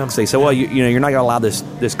facts. They said, well, you're not going to allow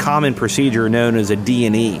this common procedure known as a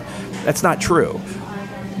D&E. That's not true.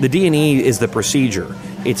 The D&E is the procedure.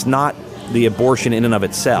 It's not the abortion in and of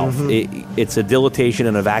itself. It's a dilatation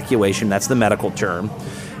and evacuation. That's the medical term.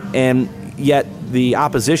 And yet the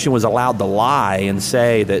opposition was allowed to lie and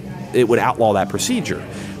say that it would outlaw that procedure.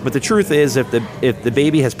 But the truth is, if the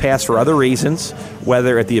baby has passed for other reasons,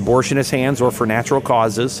 whether at the abortionist's hands or for natural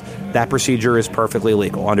causes, that procedure is perfectly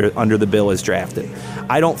legal under the bill as drafted.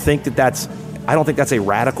 I don't think that's a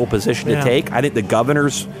radical position to take. I think the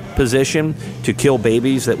governor's position to kill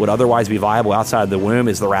babies that would otherwise be viable outside the womb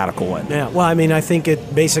is the radical one. Yeah. Well, I mean, I think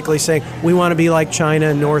it basically saying we want to be like China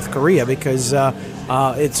and North Korea because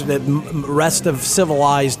it's the rest of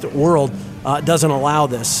civilized world doesn't allow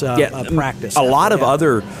this practice. A lot of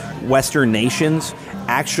other Western nations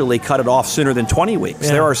actually cut it off sooner than 20 weeks.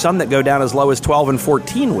 There are some that go down as low as 12 and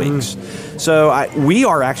 14 weeks. So we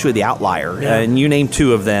are actually the outlier. And you named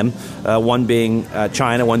two of them, one being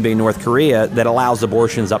China, one being North Korea, that allows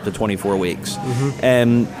abortions up to 24 weeks.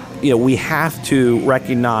 And we have to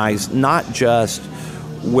recognize not just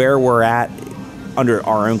where we're at under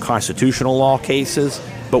our own constitutional law cases,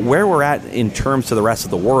 but where we're at in terms to the rest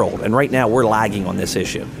of the world. And right now, we're lagging on this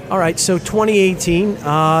issue. All right, so 2018,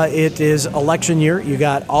 it is election year. You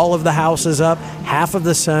got all of the houses up, half of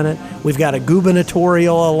the Senate. We've got a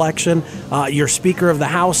gubernatorial election. Your Speaker of the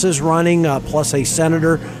House is running, plus a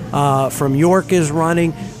senator from York is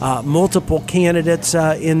running. Multiple candidates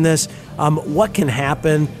in this. What can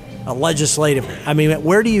happen legislatively? I mean,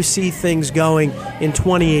 where do you see things going in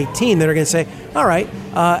 2018 that are going to say, all right,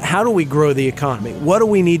 how do we grow the economy? What do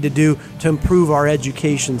we need to do to improve our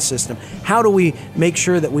education system? How do we make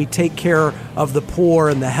sure that we take care of the poor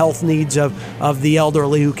and the health needs of the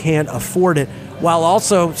elderly who can't afford it, while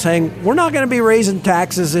also saying we're not going to be raising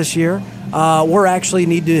taxes this year. We're actually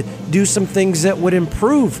need to do some things that would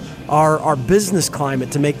improve our business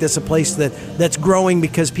climate to make this a place that's growing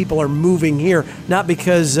because people are moving here, not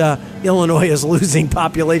because Illinois is losing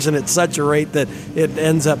population at such a rate that it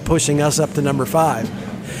ends up pushing us up to number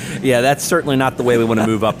 5. Yeah, that's certainly not the way we want to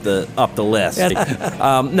move up the list.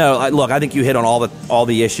 No, look, I think you hit on all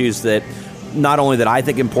the issues that not only that I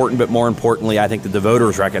think important, but more importantly, I think that the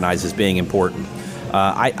voters recognize as being important.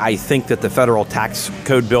 I think that the federal tax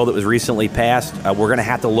code bill that was recently passed, we're going to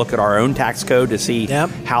have to look at our own tax code to see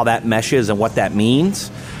how that meshes and what that means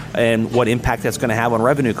and what impact that's going to have on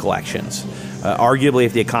revenue collections. Arguably,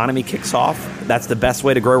 if the economy kicks off, that's the best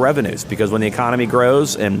way to grow revenues, because when the economy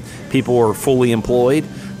grows and people are fully employed,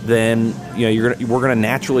 then we're going to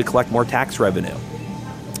naturally collect more tax revenue.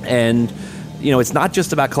 And it's not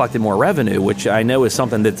just about collecting more revenue, which I know is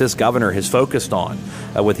something that this governor has focused on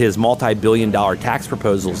with his multi-billion-dollar tax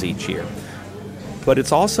proposals each year. But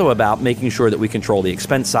it's also about making sure that we control the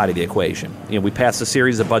expense side of the equation. We passed a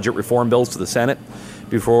series of budget reform bills to the Senate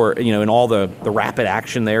before, in all the rapid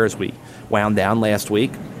action there as we wound down last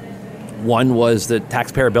week. One was the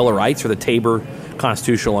Taxpayer Bill of Rights, or the Tabor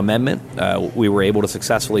constitutional amendment. We were able to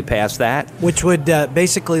successfully pass that. Which would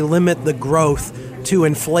basically limit the growth to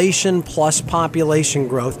inflation plus population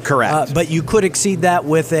growth. Correct. But you could exceed that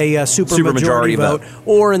with a supermajority vote,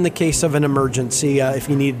 or in the case of an emergency, if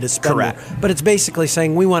you needed to spend Correct. more. But it's basically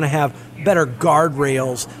saying we want to have better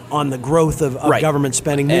guardrails on the growth of government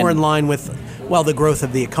spending, more in line with, the growth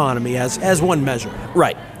of the economy as one measure.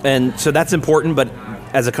 Right. And so that's important, but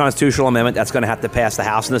as a constitutional amendment, that's going to have to pass the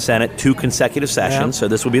House and the Senate 2 consecutive sessions. So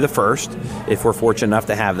this will be the first, if we're fortunate enough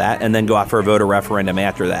to have that, and then go out for a voter referendum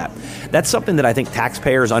after that. That's something that I think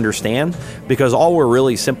taxpayers understand, because all we're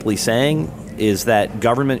really simply saying is that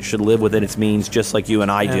government should live within its means, just like you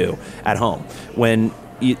and I do at home. When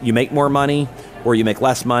you make more money or you make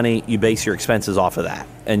less money, you base your expenses off of that,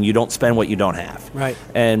 and you don't spend what you don't have. Right.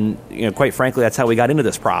 And quite frankly, that's how we got into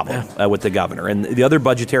this problem with the governor. And the other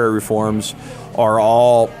budgetary reforms are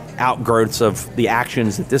all outgrowths of the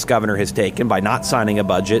actions that this governor has taken by not signing a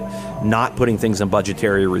budget, not putting things in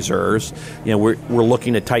budgetary reserves. We're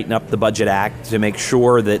looking to tighten up the Budget Act to make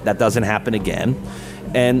sure that that doesn't happen again.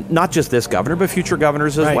 And not just this governor, but future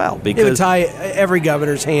governors as well. Because it would tie every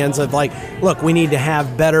governor's hands of look, we need to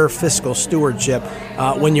have better fiscal stewardship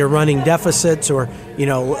when you're running deficits, or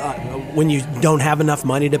when you don't have enough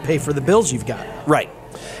money to pay for the bills you've got. Right.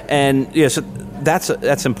 And so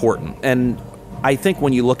that's important. And I think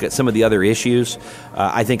when you look at some of the other issues,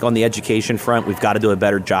 I think on the education front, we've got to do a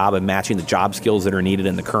better job of matching the job skills that are needed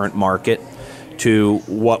in the current market to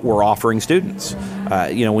what we're offering students.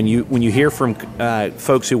 When you hear from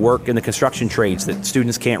folks who work in the construction trades that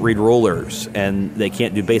students can't read rulers and they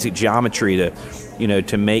can't do basic geometry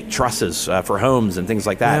to make trusses for homes and things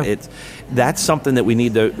like that, that's something that we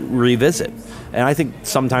need to revisit. And I think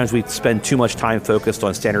sometimes we spend too much time focused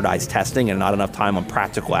on standardized testing and not enough time on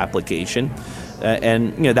practical application.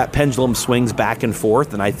 And that pendulum swings back and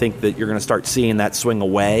forth, and I think that you're going to start seeing that swing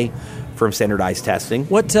away from standardized testing.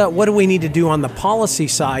 What do we need to do on the policy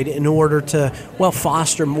side in order to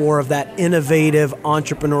foster more of that innovative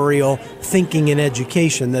entrepreneurial thinking in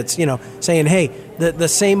education? That's saying, hey, the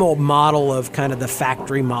same old model of kind of the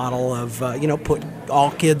factory model of put all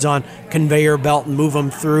kids on conveyor belt and move them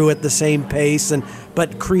through at the same pace,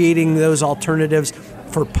 but creating those alternatives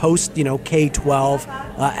for post K-12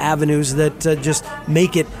 avenues that just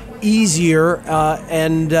make it easier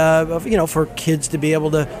and for kids to be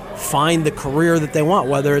able to find the career that they want,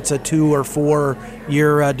 whether it's a 2 or 4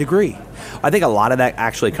 year degree. I think a lot of that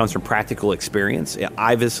actually comes from practical experience.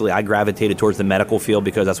 Obviously, I gravitated towards the medical field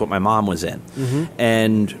because that's what my mom was in. Mm-hmm.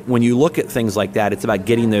 And when you look at things like that, it's about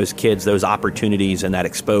getting those kids those opportunities and that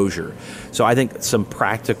exposure. So I think some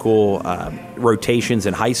practical rotations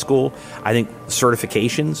in high school, I think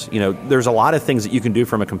certifications, there's a lot of things that you can do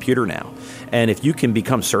from a computer now. And if you can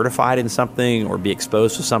become certified in something or be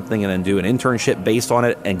exposed to something and then do an internship based on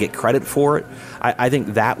it and get credit for it, I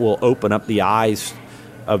think that will open up the eyes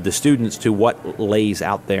of the students to what lays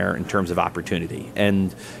out there in terms of opportunity.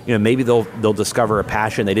 And maybe they'll discover a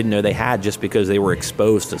passion they didn't know they had just because they were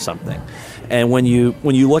exposed to something. And when you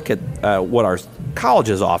look at what our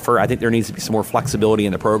colleges offer, I think there needs to be some more flexibility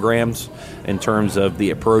in the programs in terms of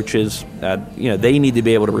the approaches. They need to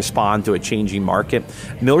be able to respond to a changing market.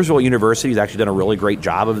 Millersville University has actually done a really great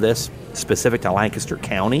job of this, specific to Lancaster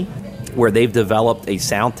County, where they've developed a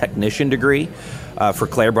sound technician degree for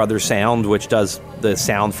Clare Brothers Sound, which does the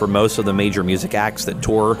sound for most of the major music acts that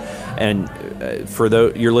tour. And for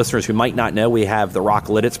your listeners who might not know, we have the Rock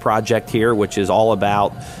Lidditz Project here, which is all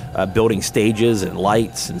about building stages and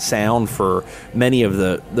lights and sound for many of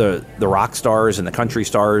the rock stars and the country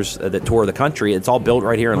stars that tour the country. It's all built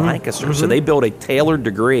right here in Lancaster. Mm-hmm. So they build a tailored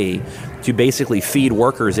degree to basically feed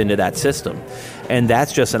workers into that system. And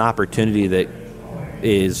that's just an opportunity that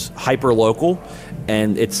is hyper-local,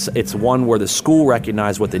 and it's one where the school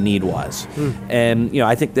recognized what the need was. And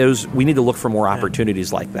I think we need to look for more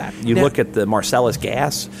opportunities like that. You look at the Marcellus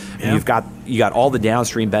gas, and you got all the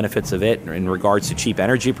downstream benefits of it in regards to cheap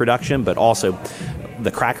energy production, but also the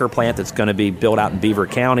cracker plant that's going to be built out in Beaver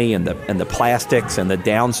County, and the plastics and the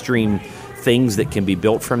downstream things that can be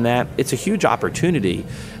built from that. It's a huge opportunity,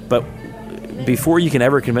 but before you can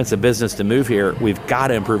ever convince a business to move here, we've got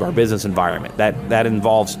to improve our business environment. That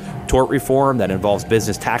involves tort reform, that involves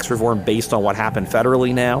business tax reform based on what happened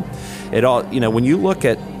federally now. It all, when you look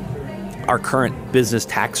at our current business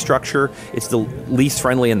tax structure, it's the least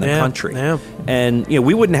friendly in the country. Yeah. And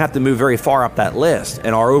we wouldn't have to move very far up that list,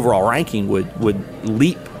 and our overall ranking would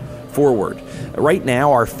leap forward. Right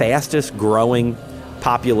now, our fastest growing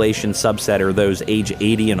population subset are those age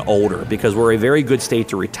 80 and older, because we're a very good state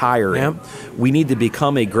to retire in. We need to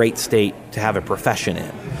become a great state to have a profession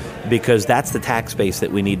in, because that's the tax base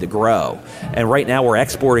that we need to grow. And right now we're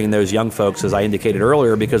exporting those young folks, as I indicated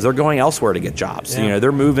earlier, because they're going elsewhere to get jobs.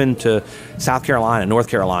 They're moving to South Carolina, North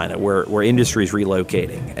Carolina, where industry is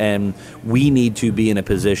relocating. And we need to be in a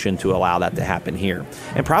position to allow that to happen here.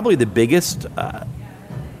 And probably the biggest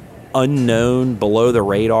unknown, below the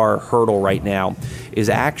radar hurdle right now is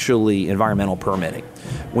actually environmental permitting.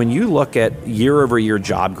 When you look at year-over-year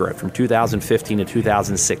job growth from 2015 to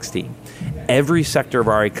 2016, every sector of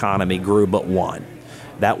our economy grew but one.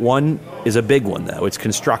 That one is a big one, though. It's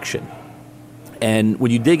construction. And when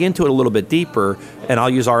you dig into it a little bit deeper, and I'll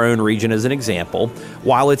use our own region as an example,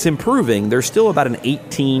 while it's improving, there's still about an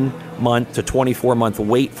 18-month to 24-month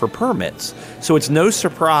wait for permits. So it's no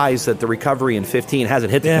surprise that the recovery in 15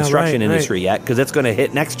 hasn't hit the construction industry yet, because it's going to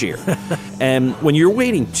hit next year. And when you're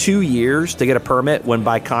waiting 2 years to get a permit, when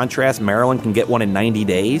by contrast Maryland can get one in 90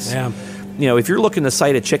 days, if you're looking to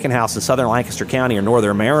site a chicken house in southern Lancaster County or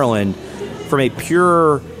northern Maryland, from a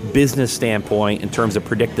pure business standpoint, in terms of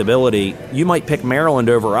predictability, you might pick Maryland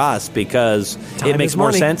over us because it makes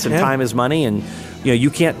more sense, and time is money, and you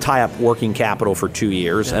can't tie up working capital for 2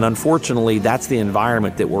 years. And unfortunately, that's the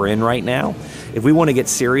environment that we're in right now. If we want to get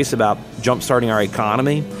serious about jump-starting our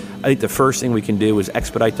economy, I think the first thing we can do is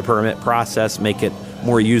expedite the permit process, make it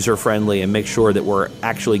more user-friendly, and make sure that we're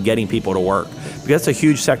actually getting people to work. Because that's a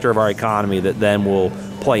huge sector of our economy that then will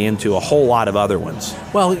play into a whole lot of other ones.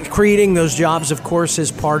 Well, creating those jobs, of course,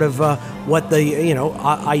 is part of what the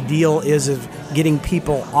ideal is of getting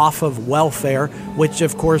people off of welfare, which,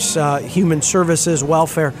 of course, human services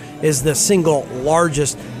welfare is the single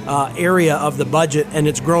largest area of the budget, and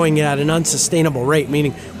it's growing at an unsustainable rate,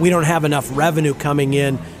 meaning we don't have enough revenue coming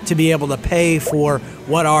in to be able to pay for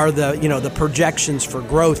what are the projections for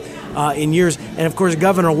growth in years. And of course,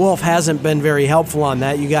 Governor Wolf hasn't been very helpful on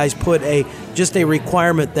that. You guys put just a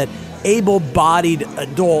requirement that able-bodied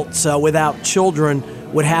adults without children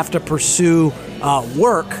would have to pursue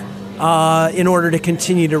work in order to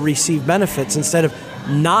continue to receive benefits, instead of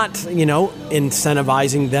not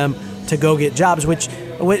incentivizing them to go get jobs, which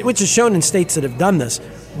is shown in states that have done this,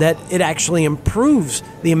 that it actually improves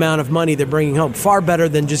the amount of money they're bringing home, far better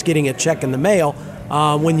than just getting a check in the mail.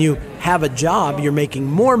 When you have a job, you're making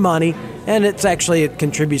more money, and it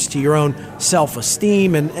contributes to your own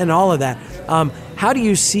self-esteem and all of that. How do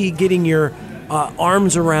you see getting your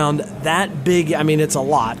arms around that big? I mean, it's a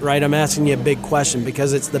lot, right? I'm asking you a big question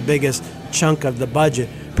because it's the biggest chunk of the budget,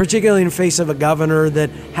 particularly in the face of a governor that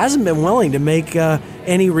hasn't been willing to make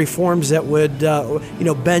any reforms that would,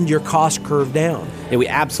 bend your cost curve down. Yeah, we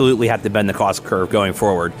absolutely have to bend the cost curve going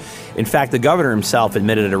forward. In fact, the governor himself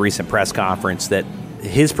admitted at a recent press conference that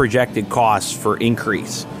his projected costs for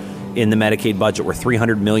increase in the Medicaid budget were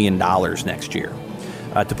 $300 million next year.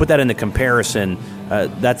 To put that into comparison,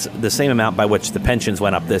 that's the same amount by which the pensions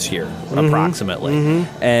went up this year, approximately.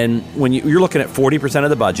 And when you're looking at 40% of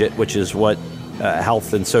the budget, which is what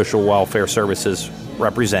health and social welfare services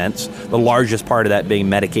represents, the largest part of that being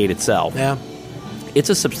Medicaid itself. Yeah. It's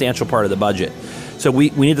a substantial part of the budget. So we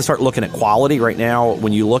need to start looking at quality. Right now,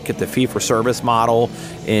 when you look at the fee-for-service model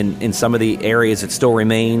in some of the areas it still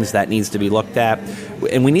remains, that needs to be looked at.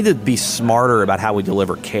 And we need to be smarter about how we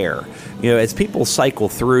deliver care. As people cycle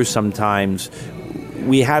through sometimes,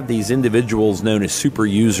 we have these individuals known as super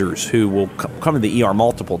users who will come to the ER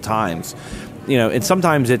multiple times. And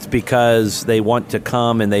sometimes it's because they want to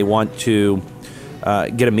come and they want to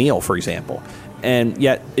get a meal, for example. And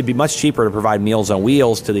yet it'd be much cheaper to provide Meals on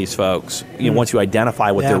Wheels to these folks, once you identify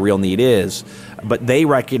what their real need is. But they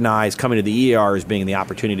recognize coming to the ER as being the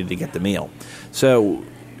opportunity to get the meal. So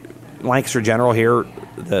Lancaster General here,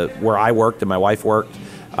 where I worked and my wife worked,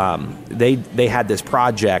 they had this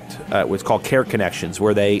project, it was called Care Connections,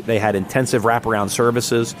 where they had intensive wraparound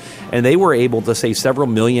services, and they were able to save several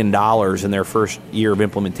 $1 million in their first year of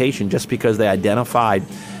implementation just because they identified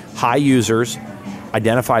high users,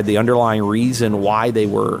 identified the underlying reason why they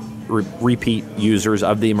were repeat users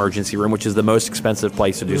of the emergency room, which is the most expensive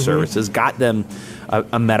place to do services, got them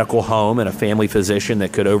a medical home and a family physician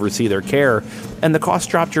that could oversee their care, and the cost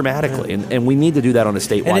dropped dramatically. And we need to do that on a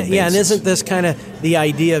statewide basis. Yeah, and isn't this kind of the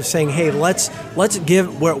idea of saying, hey, let's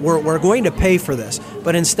give, we're going to pay for this,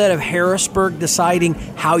 but instead of Harrisburg deciding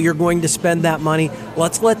how you're going to spend that money,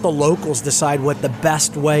 let's let the locals decide what the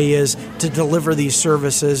best way is to deliver these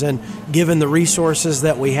services, and given the resources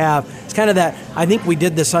that we have. It's kind of that, I think we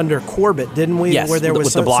did this under Corbett, didn't we? Yes, where there was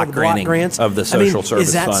with the block granting grants of the social service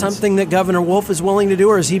Is that funds. something that Governor Wolf is willing to do,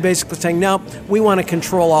 or is he basically saying, no, we want to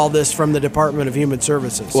control all this from the Department of Human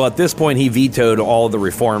Services? Well, at this point, he vetoed all of the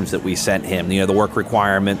reforms that we sent him, the work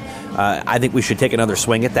requirement. I think we should take another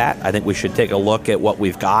swing at that. I think we should take a look at what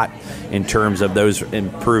we've got in terms of those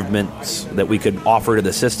improvements that we could offer to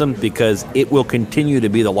the system, because it will continue to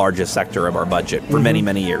be the largest sector of our budget for many,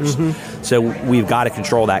 many years. So we've got to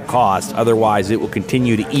control that cost. Otherwise, it will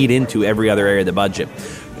continue to eat into every other area of the budget.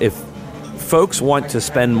 If folks want to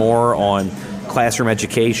spend more on classroom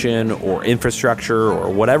education or infrastructure or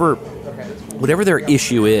whatever their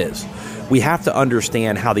issue is, we have to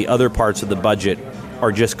understand how the other parts of the budget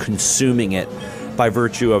are just consuming it by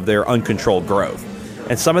virtue of their uncontrolled growth.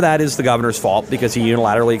 And some of that is the governor's fault because he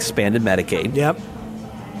unilaterally expanded Medicaid. Yep.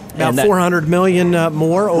 About $400 million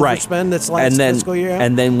more overspend that's last fiscal year.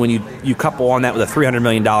 And then when you couple on that with a $300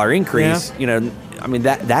 million increase,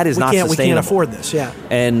 that is not sustainable. We can't afford this,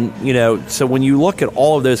 And, so when you look at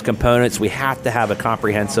all of those components, we have to have a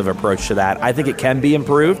comprehensive approach to that. I think it can be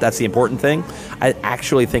improved. That's the important thing. I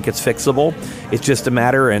actually think it's fixable. It's just a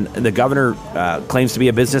matter, and the governor claims to be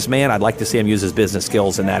a businessman. I'd like to see him use his business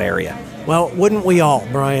skills in that area. Well, wouldn't we all,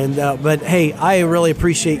 Brian? But, hey, I really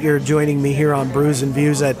appreciate your joining me here on Brews and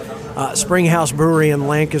Views at Springhouse Brewery in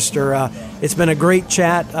Lancaster. It's been a great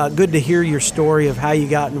chat. Good to hear your story of how you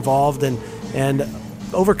got involved and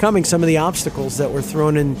overcoming some of the obstacles that were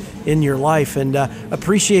thrown in your life. And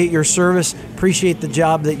appreciate your service, appreciate the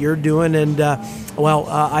job that you're doing. And,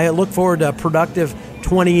 I look forward to a productive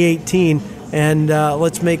 2018. And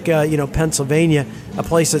let's make Pennsylvania a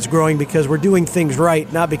place that's growing because we're doing things right,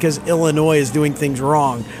 not because Illinois is doing things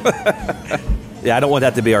wrong. Yeah, I don't want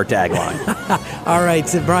that to be our tagline. All right,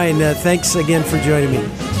 so Brian, thanks again for joining me.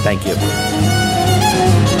 Thank you.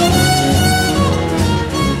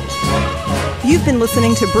 You've been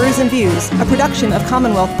listening to Brews and Views, a production of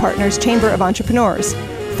Commonwealth Partners Chamber of Entrepreneurs.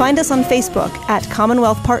 Find us on Facebook at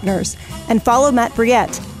Commonwealth Partners and follow Matt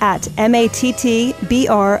Briette at MattBrouillette.